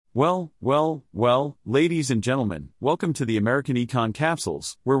Well, ladies and gentlemen, welcome to the American Econ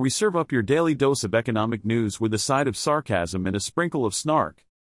Capsules, where we serve up your daily dose of economic news with a side of sarcasm and a sprinkle of snark.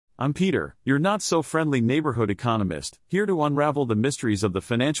 I'm Peter, your not-so-friendly neighborhood economist, here to unravel the mysteries of the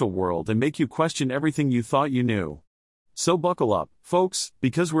financial world and make you question everything you thought you knew. So buckle up, folks,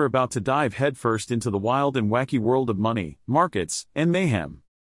 because we're about to dive headfirst into the wild and wacky world of money, markets, and mayhem.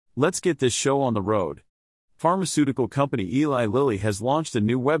 Let's get this show on the road. Pharmaceutical company Eli Lilly has launched a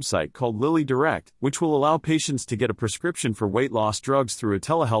new website called Lilly Direct, which will allow patients to get a prescription for weight loss drugs through a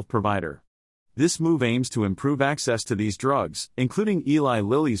telehealth provider. This move aims to improve access to these drugs, including Eli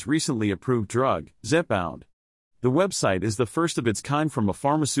Lilly's recently approved drug, Zepbound. The website is the first of its kind from a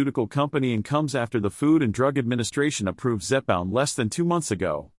pharmaceutical company and comes after the Food and Drug Administration approved Zepbound less than 2 months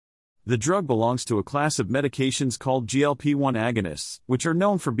ago. The drug belongs to a class of medications called GLP-1 agonists, which are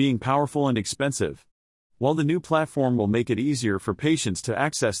known for being powerful and expensive. While the new platform will make it easier for patients to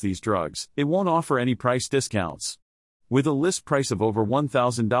access these drugs, it won't offer any price discounts. With a list price of over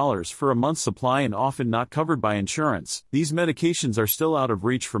 $1,000 for a month's supply and often not covered by insurance, these medications are still out of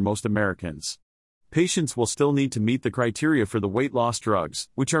reach for most Americans. Patients will still need to meet the criteria for the weight loss drugs,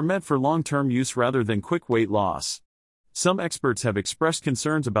 which are meant for long-term use rather than quick weight loss. Some experts have expressed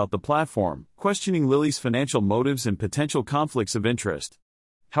concerns about the platform, questioning Lilly's financial motives and potential conflicts of interest.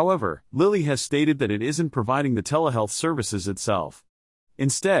 However, Lilly has stated that it isn't providing the telehealth services itself.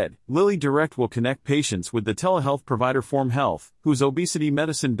 Instead, Lilly Direct will connect patients with the telehealth provider Form Health, whose obesity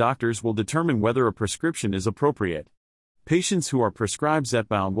medicine doctors will determine whether a prescription is appropriate. Patients who are prescribed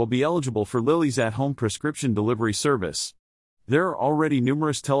Zepbound will be eligible for Lilly's at-home prescription delivery service. There are already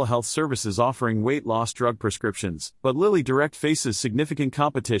numerous telehealth services offering weight loss drug prescriptions, but Lilly Direct faces significant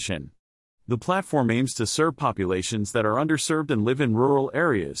competition. The platform aims to serve populations that are underserved and live in rural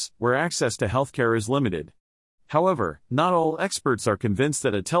areas, where access to healthcare is limited. However, not all experts are convinced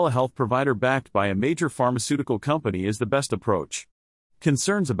that a telehealth provider backed by a major pharmaceutical company is the best approach.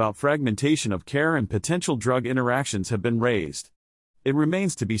 Concerns about fragmentation of care and potential drug interactions have been raised. It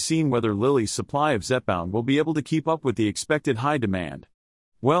remains to be seen whether Lilly's supply of Zepbound will be able to keep up with the expected high demand.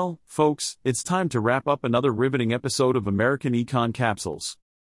 Well, folks, it's time to wrap up another riveting episode of American Econ Capsules.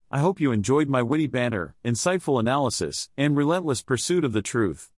 I hope you enjoyed my witty banter, insightful analysis, and relentless pursuit of the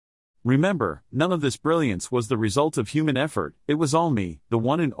truth. Remember, none of this brilliance was the result of human effort, it was all me, the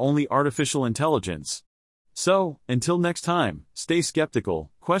one and only artificial intelligence. So, until next time, stay skeptical,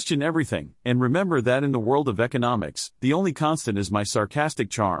 question everything, and remember that in the world of economics, the only constant is my sarcastic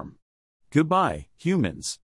charm. Goodbye, humans.